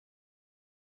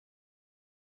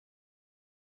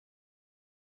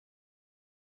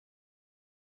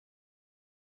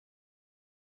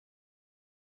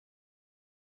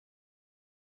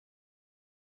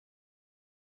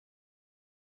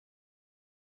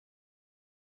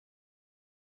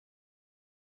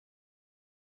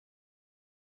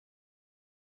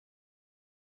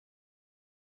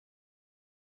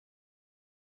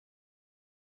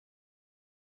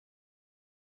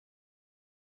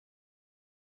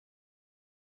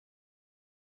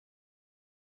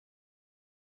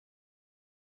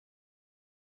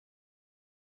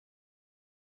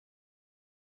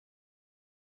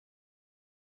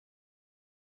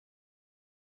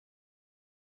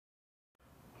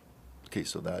Okay,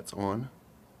 so that's on.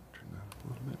 Turn that up a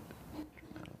little bit. Turn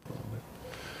that up a little bit.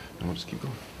 And we'll just keep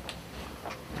going.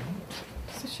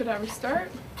 So should I restart?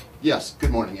 Yes,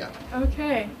 good morning, yeah.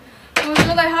 Ok.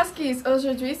 Bonjour les Huskies.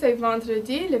 Aujourd'hui, c'est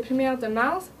vendredi, le 1er de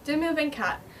mars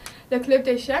 2024. Le club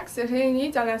d'échecs se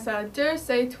réunit dans la salle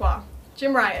 2C3,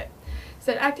 Gym Riot.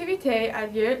 Cette activité a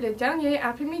lieu le dernier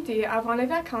après-midi avant les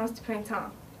vacances du printemps.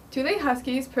 Tous les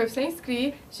Huskies peuvent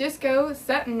s'inscrire jusqu'au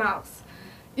 7 mars.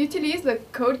 Utilisez le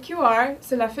code QR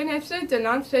sur la fenêtre de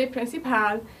l'entrée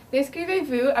principale.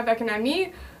 Inscrivez-vous avec un ami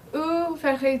ou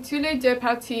ferez tous les deux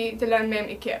partie de la même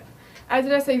équipe.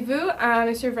 Adressez-vous à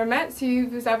M. Vermette si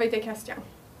vous avez des questions.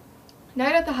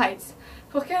 Night at the Heights.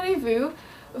 Procurez-vous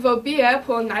vos billets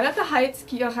pour Night at the Heights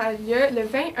qui aura lieu le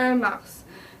 21 mars.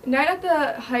 Night at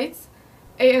the Heights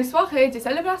est une soirée de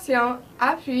célébration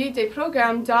appui des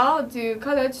programmes d'art du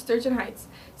Collège Sturgeon Heights.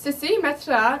 Ceci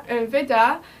mettra un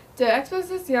vedette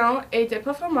d'exposition et de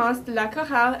performances de la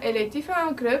chorale et les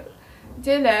différents groupes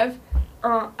d'élèves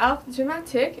en art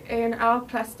dramatique et en art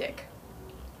plastique.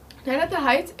 Night at the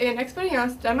Heights est une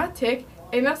expérience dramatique,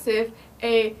 immersive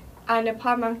et à ne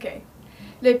pas manquer.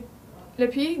 Le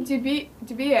prix du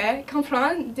billet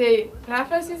comprend des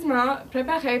rafraîchissements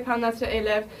préparés par notre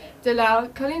élève de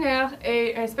l'art culinaire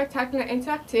et un spectacle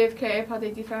interactif créé par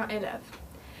des différents élèves.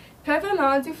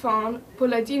 Prévenant du fonds pour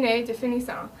le dîner de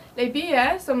finissant. Les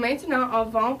billets sont maintenant en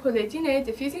vente pour le dîner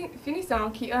de finissant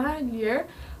qui aura lieu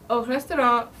au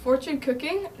restaurant Fortune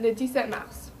Cooking le 17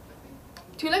 mars.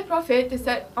 Tous les profits de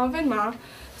cet événement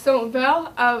sont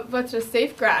ouverts à votre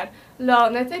safe grade. Alors,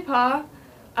 n'hésitez pas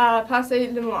à passer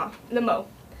le mot.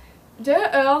 2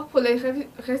 heures pour les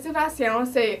réservations,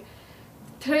 c'est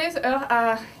 13 heures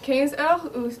à 15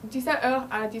 heures ou 17 heures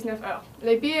à 19 heures.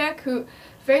 Les billets coûtent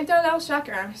 $20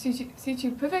 chacun. Si tu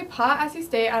ne pouvais pas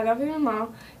assister à l'événement,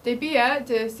 des billets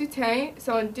de soutien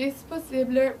sont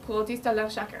disponibles pour $10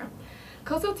 chacun.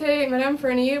 Consultez Mme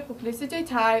Fernie pour plus de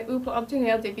détails ou pour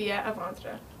obtenir des billets à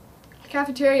vendre.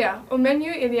 Cafétéria. Au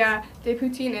menu, il y a des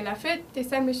poutines et la frite, des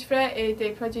sandwichs frais et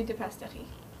des produits de pâtisserie.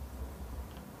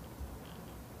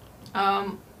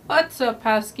 What's up,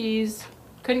 Huskies?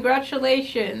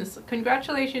 Congratulations!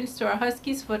 Congratulations to our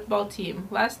Huskies football team.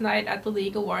 Last night at the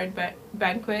League Award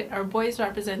banquet, our boys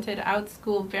represented our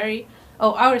school very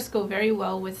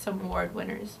well with some award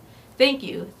winners. Thank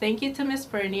you. Thank you to Miss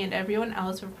Fernie and everyone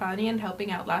else for planning and helping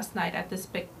out last night at the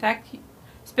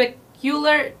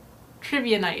spectacular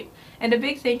trivia night. And a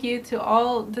big thank you to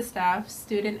all the staff,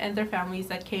 students, and their families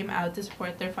that came out to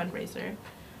support their fundraiser.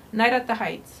 Night at the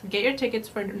Heights. Get your tickets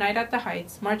for Night at the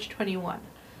Heights, March 21.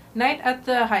 Night at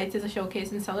the Heights is a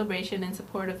showcase and celebration in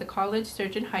support of the College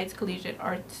Sturgeon Heights Collegiate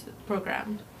Arts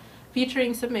Program,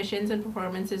 featuring submissions and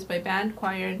performances by band,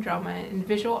 choir, and drama and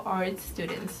visual arts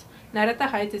students. Night at the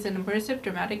Heights is an immersive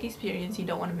dramatic experience you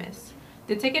don't want to miss.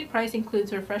 The ticket price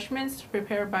includes refreshments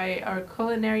prepared by our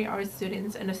culinary arts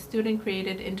students and a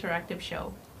student-created interactive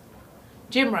show.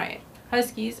 Gym Riot.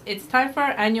 Huskies, it's time for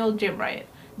our annual Gym Riot.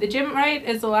 The Gym Riot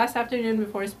is the last afternoon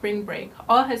before spring break.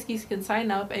 All Huskies can sign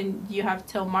up and you have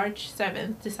till March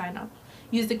 7th to sign up.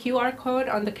 Use the QR code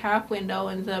on the CAF window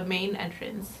in the main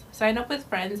entrance. Sign up with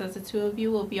friends as the two of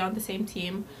you will be on the same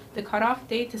team. The cutoff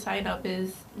date to sign up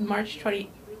is March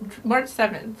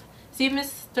 7th. See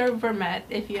Mr. Vermette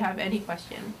if you have any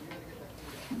question.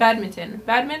 Badminton.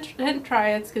 Badminton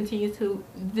tryouts continue to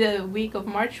the week of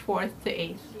March 4th to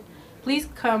 8th. Please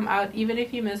come out even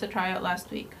if you missed a tryout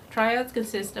last week. Tryouts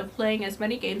consist of playing as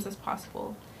many games as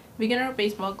possible. Beginner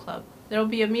Baseball Club. There will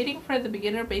be a meeting for the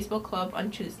Beginner Baseball Club on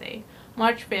Tuesday,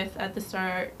 March 5th at the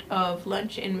start of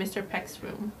lunch in Mr. Peck's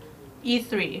room.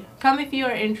 E3. Come if you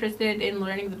are interested in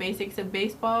learning the basics of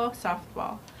baseball,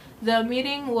 softball. The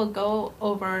meeting will go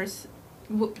over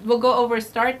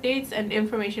start dates and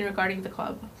information regarding the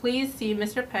club. Please see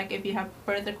Mr. Peck if you have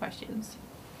further questions.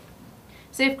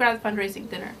 Safegrad Fundraising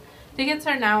Dinner. Tickets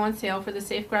are now on sale for the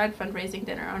Safegrad Fundraising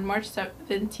Dinner on March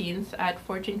 17th at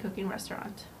Fortune Cooking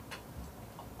Restaurant.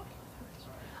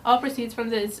 All proceeds from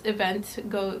this event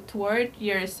go toward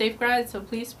your Safegrad, so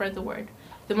please spread the word.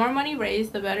 The more money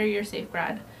raised, the better your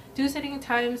Safegrad. 2 sitting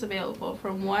times available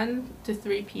from 1 to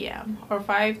 3 p.m. or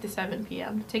 5 to 7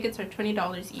 p.m. Tickets are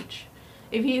 $20 each.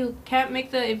 If you can't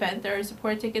make the event, there are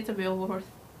support tickets available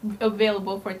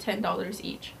for $10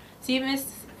 each. See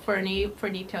Miss Fernie for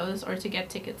details or to get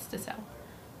tickets to sell.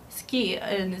 Ski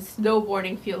and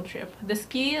snowboarding field trip. The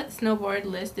ski snowboard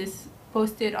list is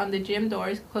posted on the gym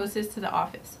doors closest to the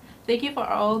office. Thank you for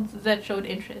all that showed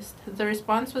interest. The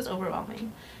response was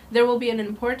overwhelming. There will be an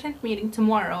important meeting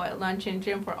tomorrow at lunch in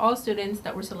gym for all students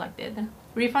that were selected.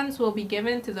 Refunds will be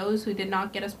given to those who did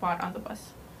not get a spot on the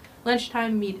bus.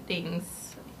 Lunchtime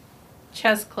meetings.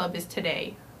 chess club is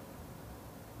today.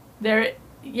 There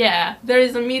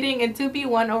is a meeting in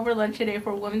 2B1 over lunch today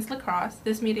for women's lacrosse.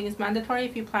 This meeting is mandatory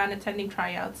if you plan attending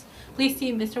tryouts. Please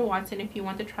see Mr. Watson if you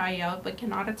want to try out but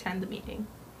cannot attend the meeting.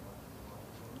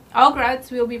 All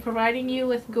grads will be providing you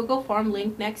with Google Form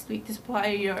link next week to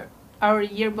supply our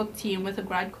yearbook team with a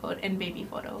grad quote and baby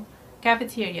photo.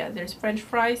 Cafeteria. There's French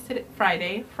fries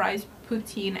Friday, fries,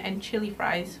 poutine, and chili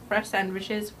fries, fresh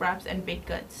sandwiches, wraps, and baked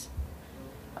goods.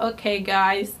 Okay,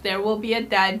 guys, there will be a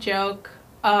dad joke.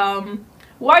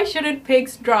 Why shouldn't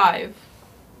pigs drive?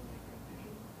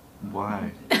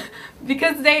 Why?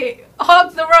 Because they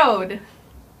hog the road.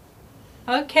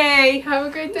 Okay. Have a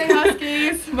great day,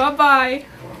 Huskies. Bye-bye.